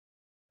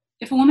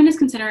if a woman is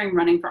considering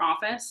running for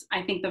office,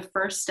 I think the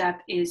first step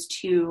is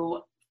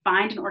to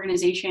find an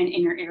organization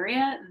in your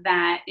area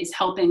that is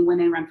helping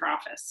women run for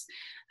office.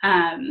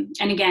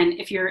 And again,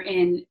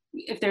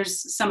 if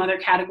there's some other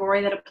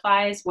category that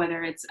applies,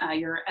 whether it's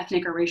your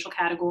ethnic or racial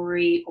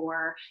category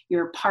or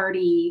your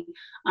party,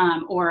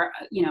 or,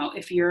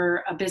 if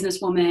you're a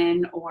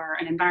businesswoman or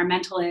an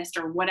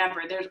environmentalist or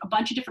whatever, there's a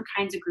bunch of different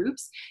kinds of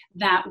groups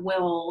that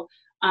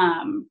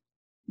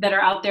that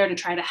are out there to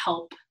try to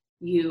help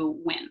you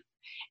win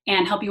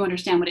and help you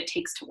understand what it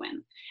takes to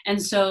win.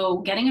 And so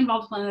getting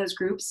involved with one of those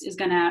groups is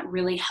going to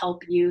really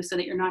help you so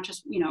that you're not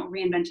just,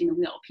 reinventing the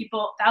wheel.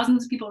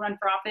 Thousands of people run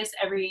for office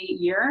every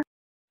year.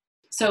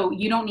 So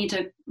you don't need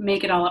to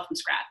make it all up from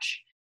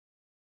scratch.